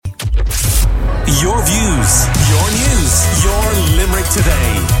Your views, your news, your Limerick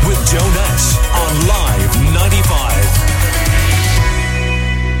Today with Joe Nash on Live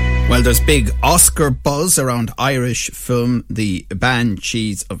 95. Well, there's big Oscar buzz around Irish film The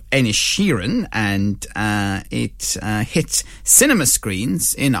Banshees of Inisherin, and it hits cinema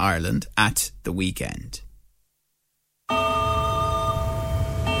screens in Ireland at the weekend.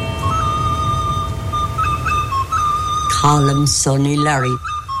 Colin, Sonny, Larry.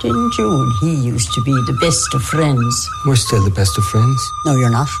 Didn't you and he used to be the best of friends? We're still the best of friends. No,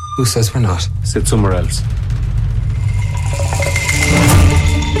 you're not. Who says we're not? Sit somewhere else.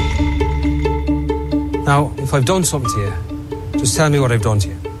 Now, if I've done something to you, just tell me what I've done to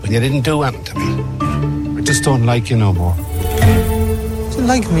you. Well, you didn't do anything to me. I just don't like you no more. You didn't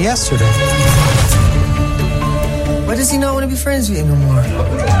like me yesterday. Why does he not want to be friends with you no more?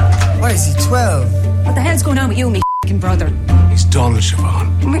 Why is he 12? What the hell's going on with you, me f***ing brother? He's dull, Siobhan.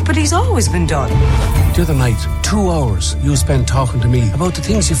 But he's always been done. The other night, 2 hours you spent talking to me about the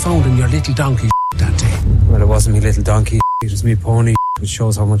things you found in your little donkey that day. Well, it wasn't me little donkey. It was me pony, which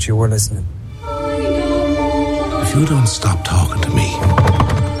shows how much you were listening. If you don't stop talking to me,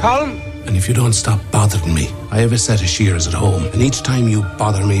 Colin! and if you don't stop bothering me, I have a set of shears at home, and each time you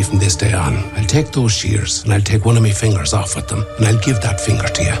bother me from this day on, I'll take those shears and I'll take one of my fingers off with them, and I'll give that finger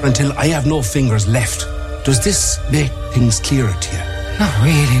to you until I have no fingers left. Does this make things clearer to you? Not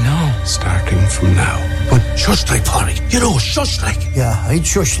really, no. Starting from now. But shush like, Polly. You know, shush like. Yeah, I'd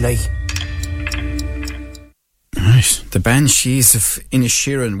shush like. Right, The Banshees of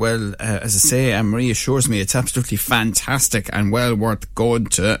Inisherin. Well, as I say, Marie assures me it's absolutely fantastic and well worth going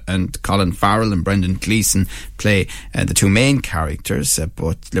to, and Colin Farrell and Brendan Gleeson play the two main characters,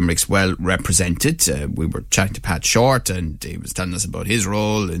 but Limerick's well represented. We were chatting to Pat Short and he was telling us about his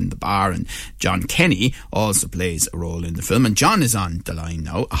role in the bar, and John Kenny also plays a role in the film, and John is on the line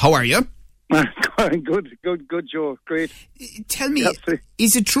now. How are you? Good, Joe. Great. Tell me,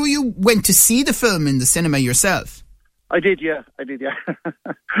 is it true you went to see the film in the cinema yourself? I did, yeah. I did.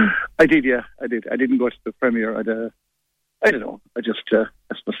 I didn't go to the premiere. I don't know. I just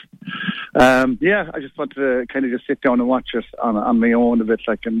wanted to kind of just sit down and watch it on my own a bit,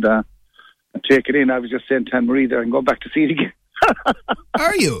 like, and take it in. I was just saying to Anne-Marie there and go back to see it again.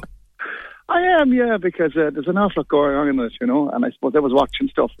 Are you? I am, yeah, because there's an awful lot going on in it, you know, and I suppose I was watching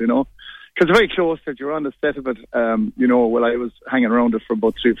stuff, you know, because very close that you're on the set of it, you know, well, I was hanging around it for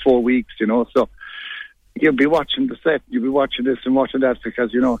about 3-4 weeks, you know, so you'll be watching the set, you'll be watching this and watching that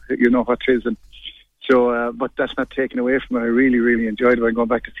because you know what it is, and so, but that's not taken away from it. I really, really enjoyed it. I'm going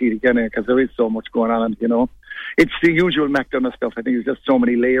back to see it again because there is so much going on, and you know, it's the usual McDonagh stuff. I think there's just so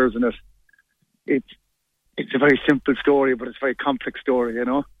many layers in it. It's a very simple story, but it's a very complex story, you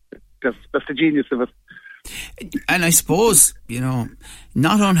know. That's the genius of it. And I suppose, you know,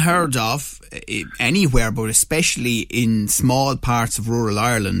 not unheard of anywhere, but especially in small parts of rural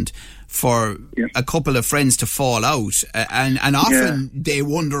Ireland, for a couple of friends to fall out, and often they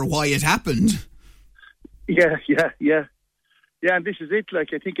wonder why it happened. Yeah, and this is it.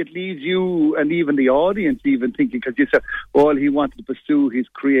 Like, I think it leaves you and even the audience even thinking, because you said, well, he wanted to pursue his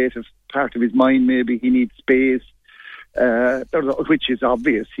creative part of his mind, maybe he needs space, which is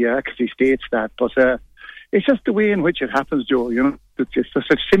obvious, because he states that, but it's just the way in which it happens, Joe, you know. It's just such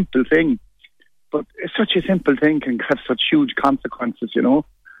a simple thing, but such a simple thing can have such huge consequences, you know.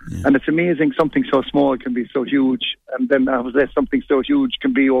 Yeah. And it's amazing something so small can be so huge, and then something so huge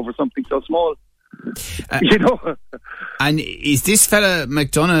can be over something so small. You know. And is this fella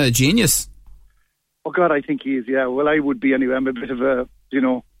McDonagh a genius? Oh God, I think he is. Yeah. Well, I would be anyway. I'm a bit of a, you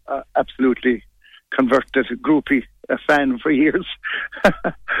know, absolutely converted groupie, a fan for years.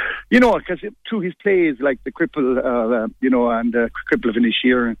 You know, because through his plays like The Cripple, you know, and Cripple of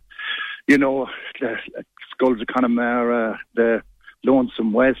Inisherin, you know, the Skulls of Connemara, the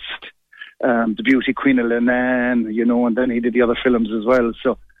Lonesome West, the Beauty Queen of Lenan, you know, and then he did the other films as well.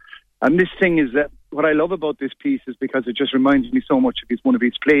 So, and this thing is that what I love about this piece is because it just reminds me so much of one of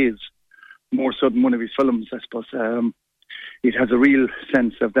his plays, more so than one of his films, I suppose. It has a real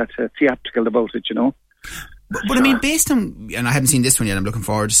sense of that theatrical about it, you know. But I mean, based on, and I haven't seen this one yet, I'm looking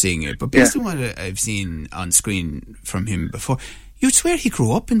forward to seeing it, but based on what I've seen on screen from him before, you'd swear he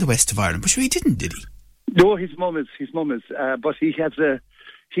grew up in the west of Ireland, but sure he didn't, did he? No, his mum is, but he has a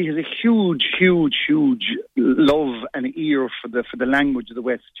huge love and ear for the language of the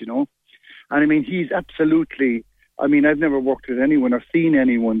West, you know. And I mean, he's absolutely, I mean, I've never worked with anyone or seen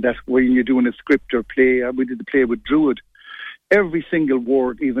anyone that when you're doing a script or play, we did the play with Druid, every single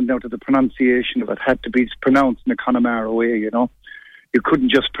word, even down to the pronunciation of it, had to be pronounced in a Connemara way, you know. You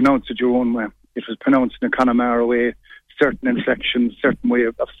couldn't just pronounce it your own way. It was pronounced in a Connemara way, certain inflections, certain way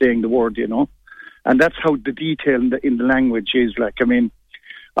of saying the word, you know. And that's how the detail in the language is. Like, I mean,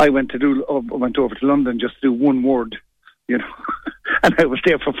 I went over to London just to do one word, you know, and I was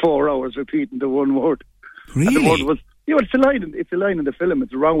there for 4 hours repeating the one word. Really? And the word was, you know, it's a line in the film.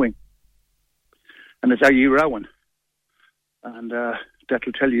 It's rowing, and it's "Are you rowing?" And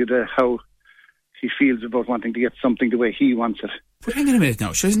that'll tell you how he feels about wanting to get something the way he wants it. But hang on a minute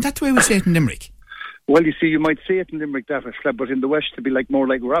now. So isn't that the way we say it in Limerick? Well, you see, you might say it in Limerick that way, but in the West it'd be more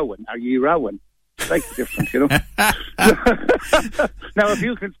like rowing. Are you rowing? Like the difference, you know. Now, if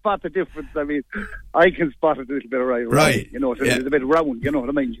you can spot the difference, I mean, I can spot it a little bit of right. You know, it's a bit round. You know what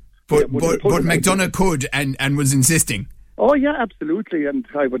I mean? But McDonagh could and was insisting. Oh yeah, absolutely. And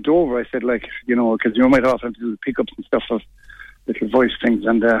I went over. I said, like, you know, because you might often do pickups and stuff of little voice things,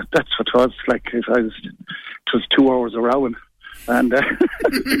 and that's what it was. Like, it was 2 hours of rowing. And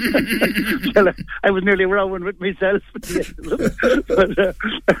I was nearly rowing with myself.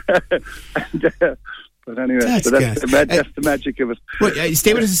 But anyway, that's the magic of it. Well,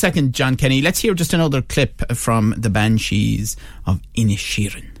 stay with us a second, John Kenny. Let's hear just another clip from the Banshees of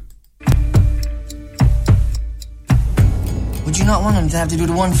Inisherin. Would you not want him to have to do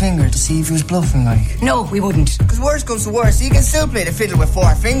the one finger to see if he was bluffing, like? No, we wouldn't. Because worse comes to worse, he can still play the fiddle with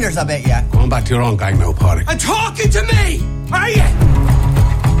 4 fingers, I bet ya. Go on back to your own gang now, Pádraig. And talking to me, are you?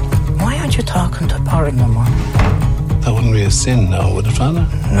 Why aren't you talking to Pádraig no more? That wouldn't be a sin now, would it, Father?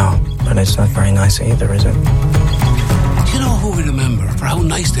 No, but it's not very nice either, is it? Do you know who we remember for how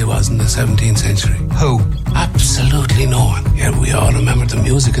nice they was in the 17th century? Who? Absolutely no one. Yet we all remember the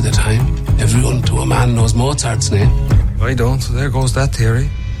music of the time. Everyone to a man knows Mozart's name. I don't, so there goes that theory.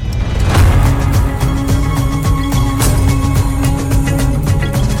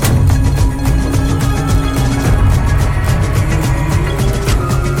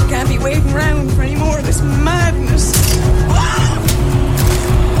 Can't be waiting around for any more of this madness.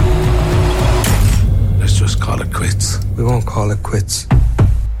 Let's just call it quits. We won't call it quits.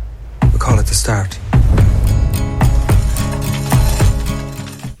 We'll call it the start.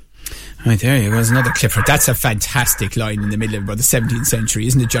 Right, there you go. There's another clip for that's a fantastic line in the middle of about the 17th century,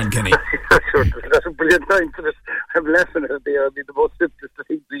 isn't it, John Kenny? Sure, that's a brilliant line for this. I'm laughing at it there. I mean, the most simplest of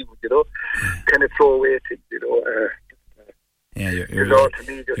things, you know, kind of throw away things, you know.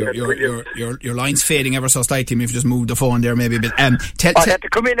 Your line's fading ever so slightly. If you just move the phone there, maybe. But I had to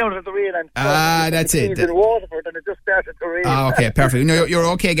come in out of the rain and that's it. In Waterford, and it just started to rain. Okay, perfect. No, you're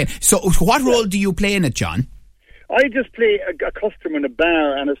okay again. So, what role do you play in it, John? I just play a customer in a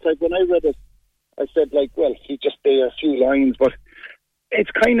bar, and it's like when I read it, I said, like, well, he just say a few lines, but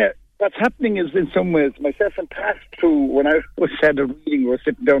it's kind of what's happening is in some ways myself and Pat through when I was had a reading, we were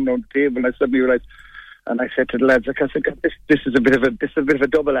sitting down the table, and I suddenly realised, and I said to the lads, like, I said, this is a bit of a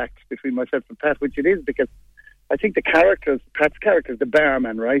double act between myself and Pat, which it is, because I think Pat's character is the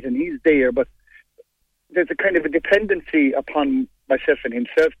barman, right, and he's there, but there's a kind of a dependency upon myself and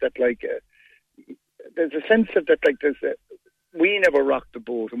himself that, like. There's a sense of that, like, we never rock the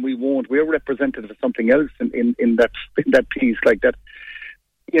boat, and we won't. We're representative of something else in that piece, like that.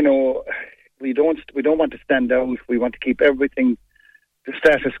 You know, we don't want to stand out. We want to keep everything the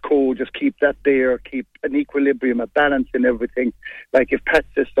status quo. Just keep that there. Keep an equilibrium, a balance in everything. Like if Pat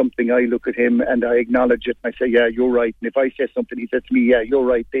says something, I look at him and I acknowledge it, and I say, "Yeah, you're right." And if I say something, he says to me, "Yeah, you're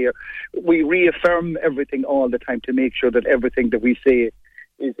right there." We reaffirm everything all the time to make sure that everything that we say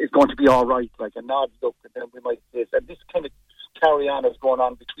is going to be all right, like a nod look, and then we might say, and this kind of carry on is going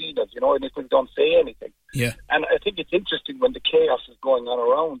on between us, you know, and if we don't say anything. Yeah. And I think it's interesting when the chaos is going on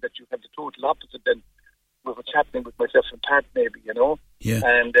around that you have the total opposite then with what's happening with myself and Pat, maybe, you know. Yeah.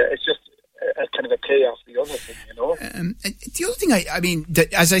 And it's just a kind of a chaos, the other thing, you know. The other thing, I mean,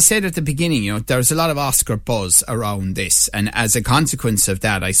 as I said at the beginning, you know, there's a lot of Oscar buzz around this, and as a consequence of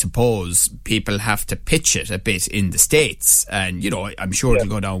that, I suppose people have to pitch it a bit in the States, and, you know, I'm sure it'll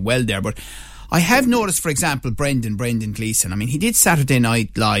go down well there, but I have noticed, for example, Brendan Gleeson. I mean, he did Saturday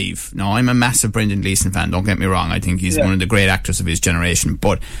Night Live. Now, I'm a massive Brendan Gleeson fan, don't get me wrong. I think he's one of the great actors of his generation,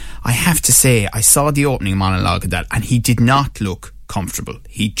 but I have to say, I saw the opening monologue of that, and he did not look comfortable.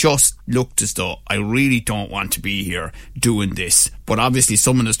 He just looked as though, I really don't want to be here doing this. But obviously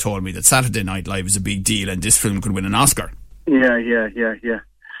someone has told me that Saturday Night Live is a big deal and this film could win an Oscar. Yeah,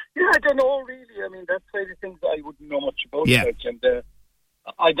 I don't know really. I mean, that side of things I wouldn't know much about. Yeah. And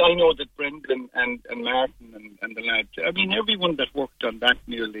I know that Brendan and Martin and the lad, I mean, everyone that worked on that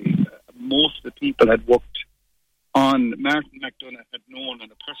nearly, most of the people had worked on Martin McDonagh had known on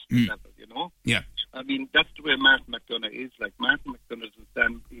a personal level, you know? Yeah. I mean, that's the way Martin McDonagh is. Like, Martin McDonagh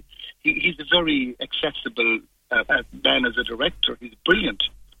is he's a very accessible man as a director. He's brilliant.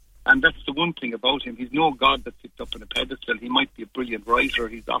 And that's the one thing about him. He's no god that sits up on a pedestal. He might be a brilliant writer.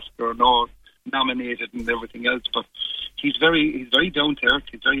 He's Oscar or not. nominated and everything else, but he's very down to earth.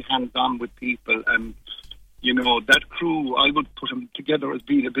 He's very hands on with people, and you know that crew. I would put him together as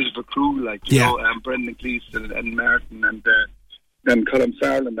being a bit of a crew, like you know, Brendan Gleeson and Martin and Colin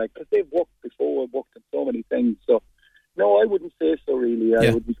Farrell, like, because they've worked before, worked on so many things. So no, I wouldn't say so. Really,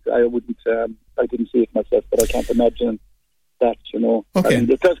 I wouldn't. I didn't see it myself, but I can't imagine that. You know, okay. I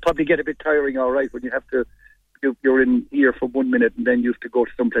mean, it does probably get a bit tiring, all right, when you have to. You're in here for 1 minute and then you have to go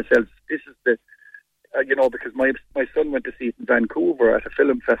to someplace else. This is the, you know, because my son went to see it in Vancouver at a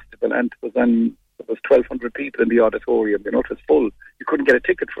film festival, and there was 1,200 people in the auditorium. You know, it was full. You couldn't get a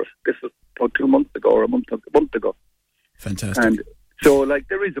ticket for it. This was about 2 months ago or a month ago. Fantastic. And so, like,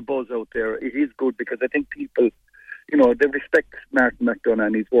 there is a buzz out there. It is good because I think people, you know, they respect Martin McDonagh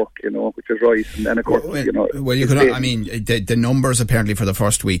and his work, you know, which is right. And then, of course, you know. Well, you could. I mean, the numbers apparently for the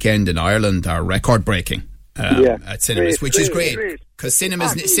first weekend in Ireland are record-breaking. At cinemas, which is great because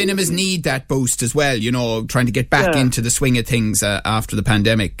cinemas need that boost as well. You know, trying to get back into the swing of things after the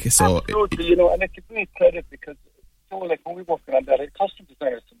pandemic. So, absolutely, you know, and it's a great credit because, you know, like when we were working on that, costume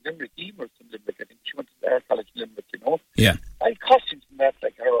designers from Limerick, Emer from Limerick, I think she went to the Art College in Limerick, you know. Yeah. And costumes in that,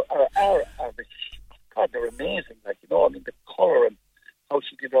 like, are God, they're amazing. Like, you know, I mean, the colour and how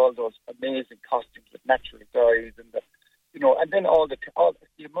she did all those amazing costumes with natural dyes and the, you know, and then all the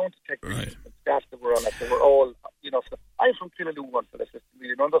amount of technicians and staff that were on it, they were all, you know, I'm from Killaloo one for the system,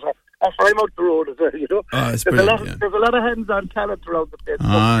 you know, after I'm out the road as well, you know. There's a lot of hands-on talent around the place.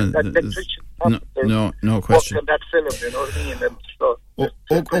 No question. On that film, you know what I mean? And so,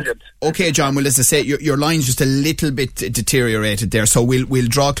 okay, John. Well, as I say, your line's just a little bit deteriorated there, so we'll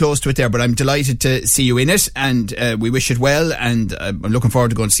draw close to it there. But I'm delighted to see you in it, and we wish it well. And I'm looking forward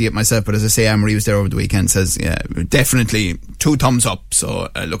to going to see it myself. But as I say, Anne-Marie was there over the weekend. Says, definitely 2 thumbs up. So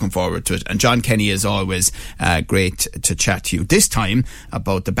looking forward to it. And John Kenny, is always great to chat to you. This time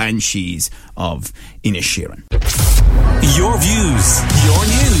about the Banshees of Inisherin. Your views, your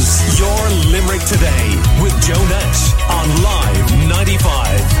news, your Limerick Today